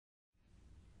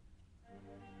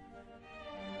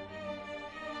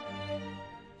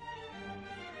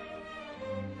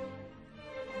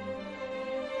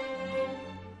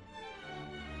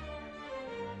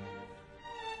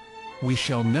we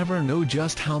shall never know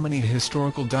just how many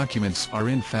historical documents are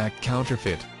in fact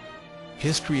counterfeit.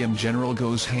 History in general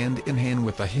goes hand in hand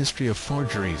with the history of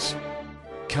forgeries.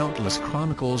 Countless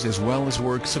chronicles as well as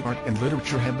works of art and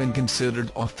literature have been considered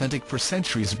authentic for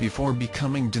centuries before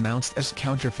becoming denounced as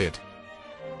counterfeit.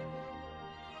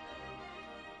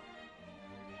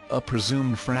 A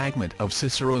presumed fragment of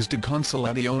Cicero's De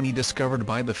Consolatione discovered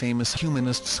by the famous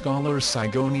humanist scholar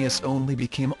Sigonius only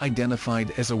became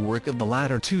identified as a work of the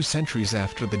latter 2 centuries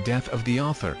after the death of the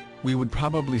author. We would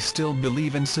probably still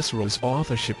believe in Cicero's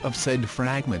authorship of said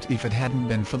fragment if it hadn't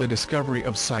been for the discovery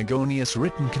of Sigonius'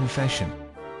 written confession.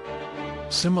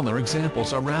 Similar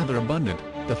examples are rather abundant.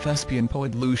 The Thespian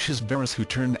poet Lucius Varus, who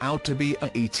turned out to be a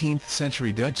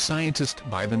 18th-century Dutch scientist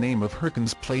by the name of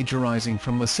Heerkens, plagiarizing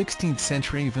from the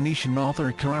 16th-century Venetian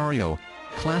author Corrario,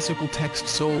 classical texts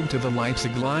sold to the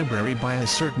Leipzig library by a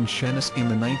certain Schennis in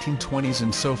the 1920s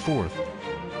and so forth.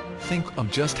 Think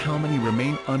of just how many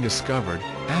remain undiscovered.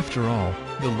 After all,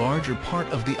 the larger part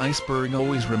of the iceberg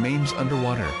always remains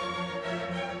underwater.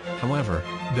 However,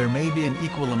 there may be an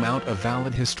equal amount of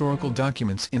valid historical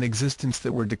documents in existence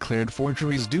that were declared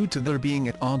forgeries due to their being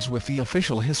at odds with the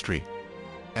official history.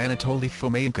 Anatole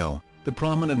Fomenko, the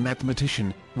prominent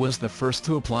mathematician, was the first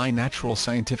to apply natural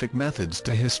scientific methods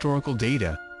to historical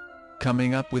data,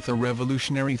 coming up with a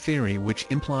revolutionary theory which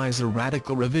implies a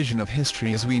radical revision of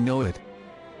history as we know it.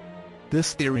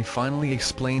 This theory finally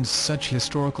explains such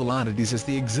historical oddities as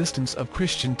the existence of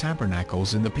Christian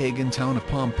tabernacles in the pagan town of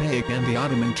Pompeii and the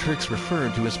Ottoman Turks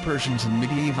referred to as Persians in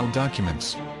medieval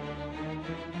documents.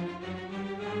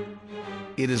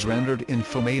 It is rendered in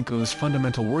Fomenko's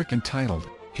fundamental work entitled,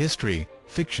 History,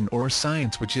 Fiction or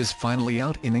Science, which is finally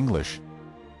out in English.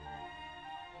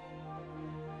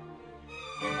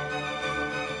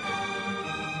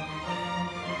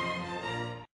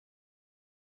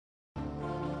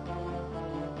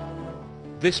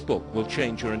 This book will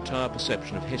change your entire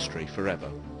perception of history forever.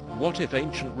 What if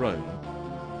ancient Rome,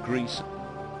 Greece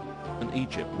and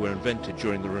Egypt were invented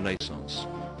during the Renaissance?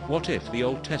 What if the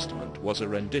Old Testament was a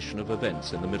rendition of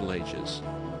events in the Middle Ages?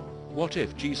 What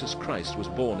if Jesus Christ was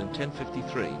born in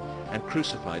 1053 and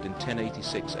crucified in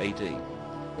 1086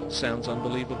 AD? Sounds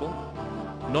unbelievable?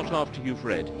 Not after you've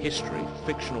read History,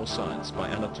 Fiction or Science by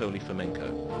Anatole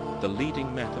Fomenko, the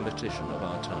leading mathematician of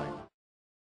our time.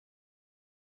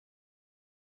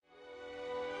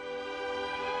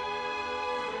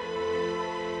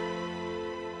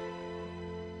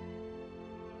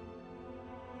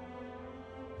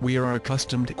 We are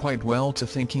accustomed quite well to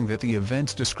thinking that the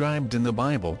events described in the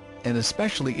Bible, and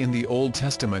especially in the Old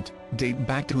Testament, date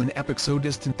back to an epoch so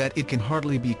distant that it can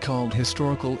hardly be called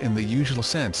historical in the usual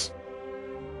sense.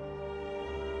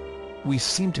 We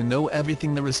seem to know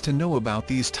everything there is to know about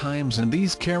these times and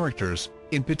these characters,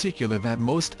 in particular that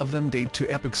most of them date to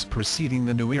epochs preceding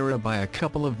the New Era by a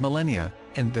couple of millennia,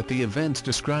 and that the events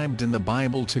described in the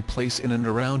Bible took place in and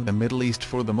around the Middle East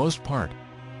for the most part.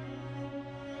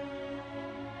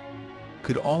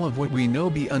 Could all of what we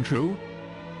know be untrue?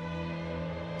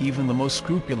 Even the most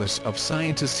scrupulous of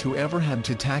scientists who ever had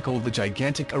to tackle the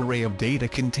gigantic array of data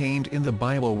contained in the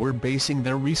Bible were basing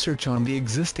their research on the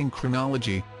existing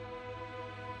chronology.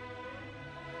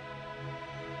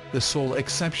 The sole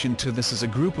exception to this is a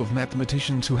group of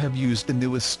mathematicians who have used the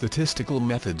newest statistical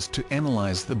methods to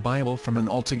analyze the Bible from an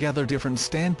altogether different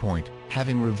standpoint,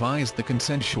 having revised the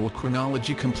consensual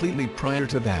chronology completely prior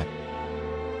to that.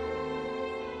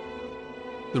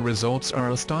 The results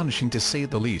are astonishing to say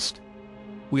the least.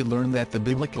 We learn that the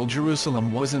biblical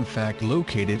Jerusalem was in fact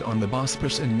located on the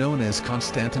Bosphorus and known as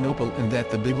Constantinople, and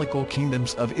that the biblical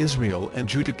kingdoms of Israel and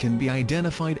Judah can be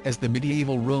identified as the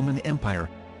medieval Roman Empire.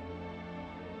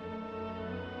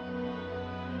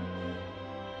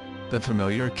 The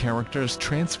familiar characters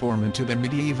transform into the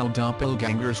medieval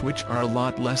doppelgangers, which are a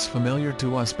lot less familiar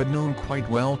to us but known quite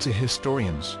well to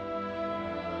historians.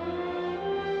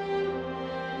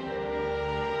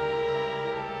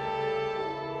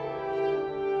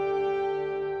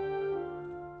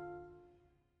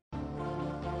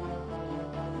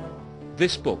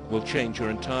 This book will change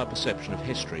your entire perception of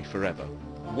history forever.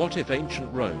 What if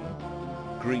ancient Rome,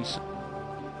 Greece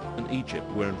and Egypt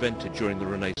were invented during the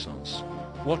Renaissance?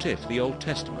 What if the Old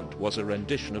Testament was a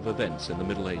rendition of events in the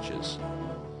Middle Ages?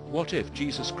 What if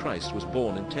Jesus Christ was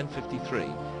born in 1053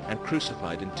 and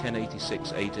crucified in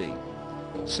 1086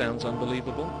 AD? Sounds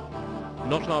unbelievable?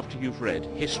 Not after you've read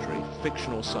History,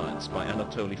 Fiction or Science by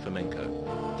Anatole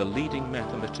Fomenko, the leading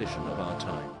mathematician of our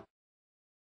time.